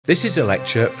This is a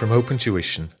lecture from Open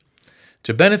Tuition.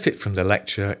 To benefit from the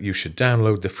lecture, you should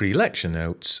download the free lecture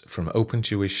notes from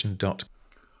opentuition.com.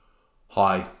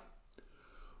 Hi,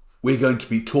 we're going to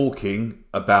be talking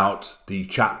about the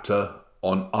chapter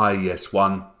on IAS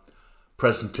 1,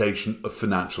 Presentation of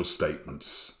Financial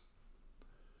Statements.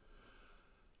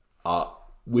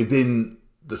 Within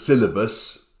the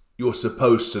syllabus, you're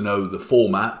supposed to know the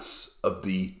formats of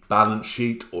the balance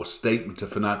sheet or statement of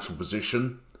financial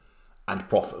position and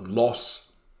profit and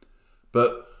loss,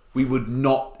 but we would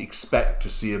not expect to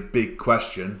see a big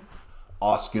question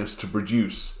asking us to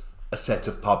produce a set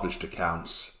of published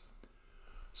accounts.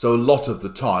 So a lot of the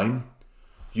time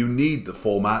you need the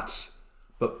formats,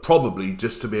 but probably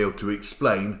just to be able to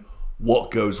explain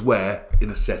what goes where in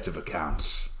a set of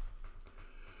accounts.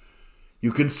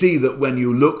 You can see that when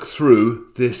you look through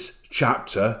this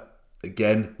chapter,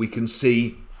 again, we can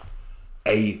see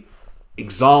an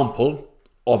example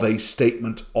of a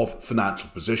statement of financial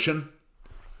position.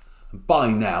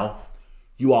 By now,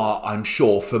 you are, I'm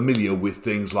sure, familiar with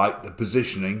things like the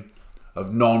positioning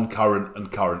of non-current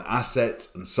and current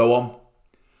assets and so on.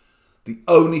 The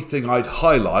only thing I'd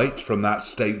highlight from that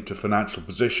statement of financial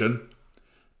position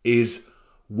is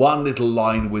one little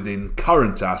line within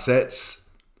current assets,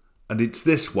 and it's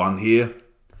this one here,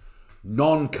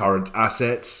 non-current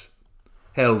assets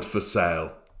held for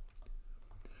sale.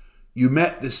 You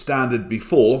met this standard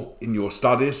before in your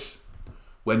studies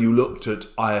when you looked at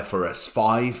IFRS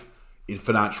 5 in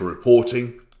financial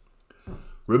reporting.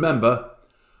 Remember,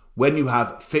 when you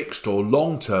have fixed or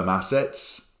long-term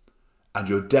assets and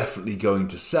you're definitely going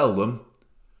to sell them,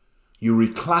 you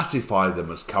reclassify them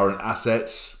as current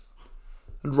assets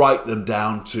and write them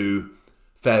down to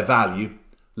fair value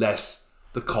less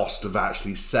the cost of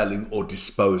actually selling or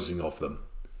disposing of them.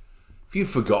 If you've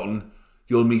forgotten,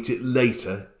 you'll meet it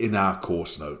later in our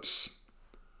course notes.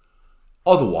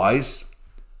 Otherwise,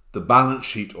 the balance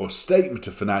sheet or statement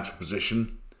of financial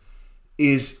position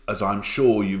is, as I'm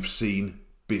sure you've seen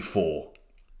before.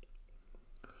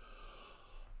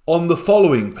 On the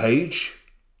following page,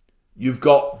 you've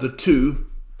got the two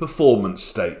performance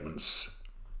statements.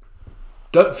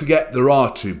 Don't forget there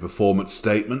are two performance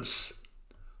statements,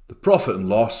 the profit and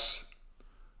loss,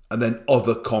 and then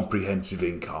other comprehensive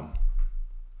income.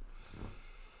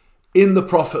 In the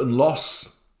profit and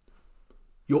loss,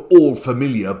 you're all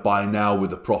familiar by now with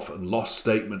the profit and loss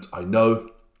statement, I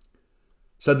know.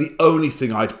 So the only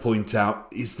thing I'd point out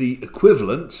is the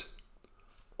equivalent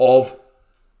of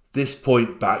this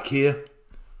point back here,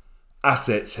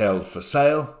 assets held for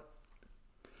sale.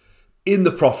 In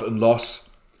the profit and loss,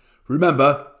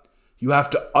 remember, you have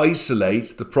to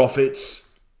isolate the profits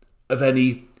of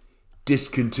any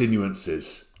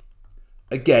discontinuances.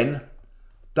 Again,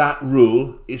 that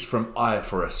rule is from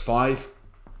IFRS 5.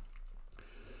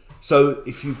 So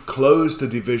if you've closed a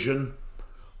division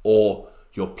or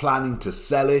you're planning to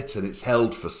sell it and it's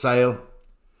held for sale,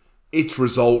 its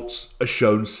results are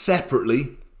shown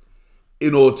separately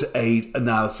in order to aid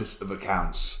analysis of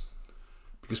accounts,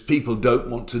 because people don't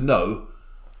want to know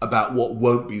about what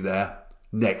won't be there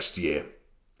next year.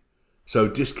 So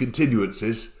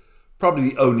discontinuances,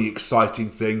 probably the only exciting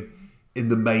thing in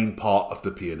the main part of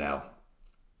the P&L.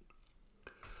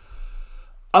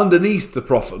 Underneath the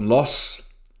profit and loss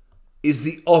is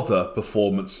the other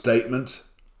performance statement,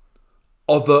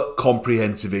 other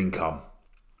comprehensive income.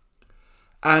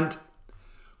 And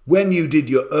when you did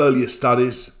your earlier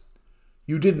studies,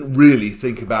 you didn't really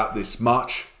think about this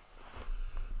much,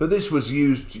 but this was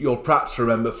used, you'll perhaps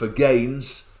remember, for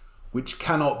gains which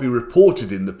cannot be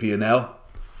reported in the P&L,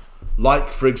 like,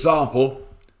 for example,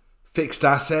 fixed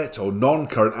asset or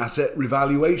non-current asset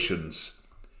revaluations,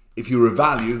 if you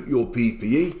revalue your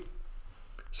PPE.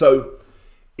 So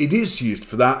it is used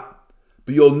for that,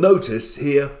 but you'll notice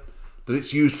here that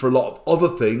it's used for a lot of other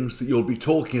things that you'll be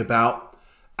talking about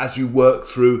as you work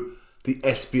through the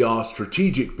SBR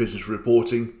Strategic Business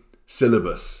Reporting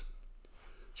syllabus.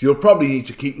 So you'll probably need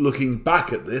to keep looking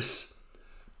back at this.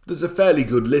 There's a fairly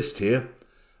good list here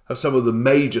of some of the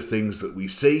major things that we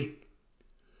see.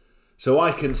 So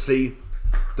I can see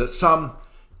that some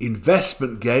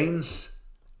investment gains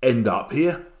end up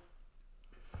here.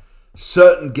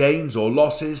 Certain gains or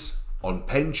losses on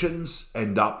pensions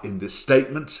end up in this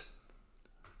statement.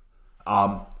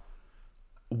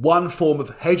 One form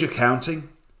of hedge accounting,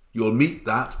 you'll meet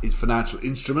that in financial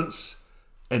instruments,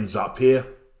 ends up here.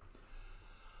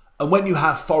 And when you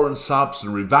have foreign subs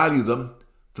and revalue them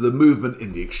for the movement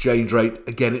in the exchange rate,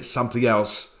 again, it's something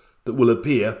else that will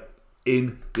appear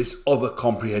in this other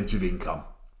comprehensive income.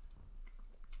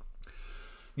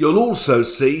 You'll also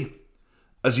see,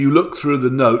 as you look through the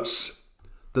notes,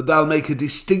 that they'll make a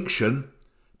distinction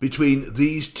between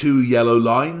these two yellow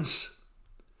lines,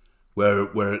 where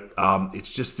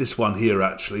it's just this one here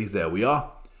actually, there we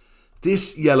are,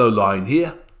 this yellow line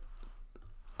here,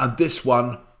 and this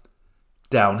one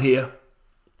down here,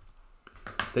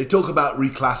 they talk about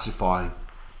reclassifying.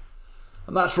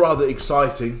 And that's rather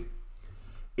exciting.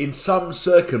 In some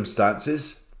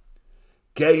circumstances,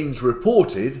 gains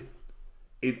reported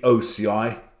in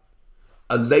OCI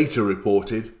are later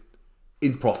reported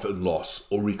in profit and loss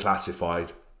or reclassified.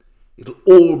 It'll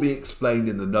all be explained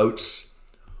in the notes.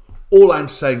 All I'm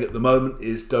saying at the moment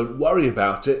is don't worry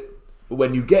about it, but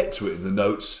when you get to it in the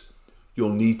notes,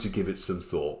 you'll need to give it some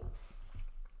thought.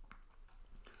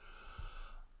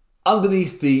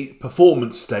 Underneath the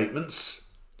performance statements,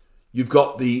 you've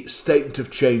got the statement of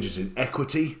changes in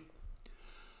equity.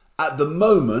 At the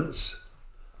moment,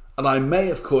 and I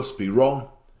may of course be wrong,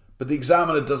 but the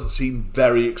examiner doesn't seem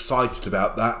very excited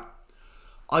about that.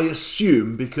 I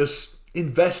assume because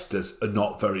investors are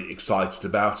not very excited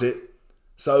about it.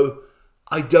 So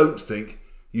I don't think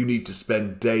you need to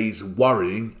spend days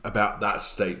worrying about that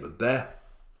statement there.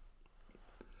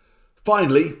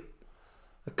 Finally,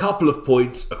 a couple of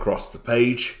points across the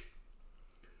page.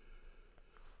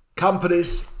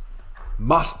 Companies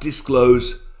must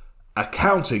disclose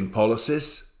accounting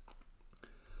policies.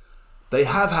 They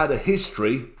have had a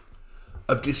history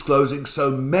of disclosing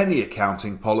so many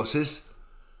accounting policies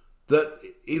that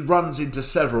it runs into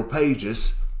several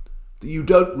pages that you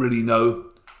don't really know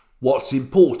what's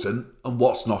important and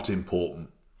what's not important.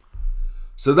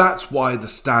 So that's why the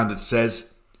standard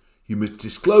says you must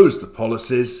disclose the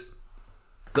policies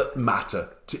that matter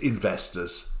to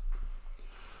investors.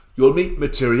 You'll meet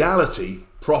materiality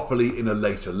properly in a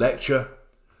later lecture,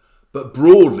 but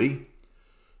broadly,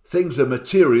 things are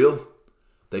material.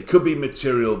 They could be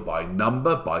material by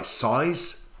number, by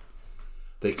size.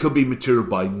 They could be material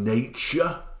by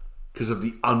nature because of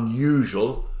the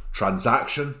unusual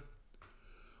transaction.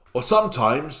 Or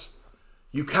sometimes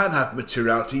you can have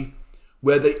materiality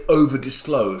where they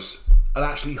over-disclose and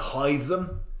actually hide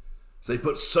them. So they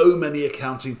put so many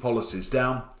accounting policies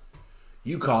down,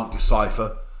 you can't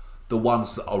decipher the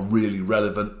ones that are really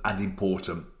relevant and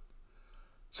important.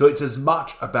 So it's as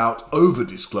much about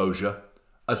over-disclosure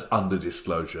as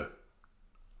under-disclosure.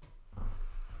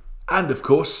 And of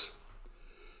course,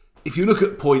 if you look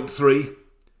at point 3,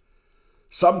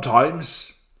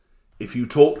 sometimes if you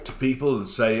talk to people and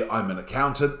say, I'm an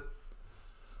accountant,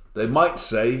 they might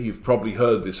say, you've probably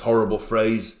heard this horrible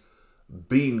phrase,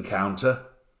 bean counter.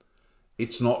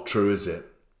 It's not true, is it?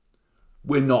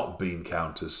 We're not bean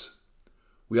counters.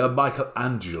 We are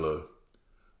Michelangelo.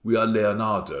 We are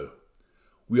Leonardo.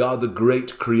 We are the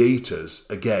great creators,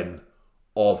 again,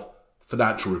 of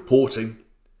financial reporting.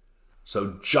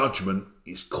 So judgment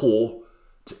is core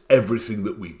to everything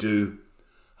that we do.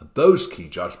 And those key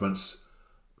judgments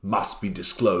must be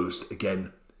disclosed,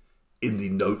 again, in the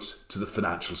notes to the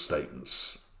financial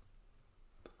statements.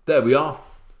 There we are.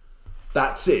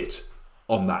 That's it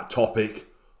on that topic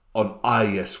on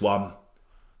IAS 1.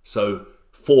 So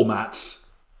formats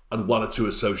and 1 or 2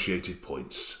 associated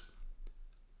points.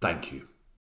 Thank you.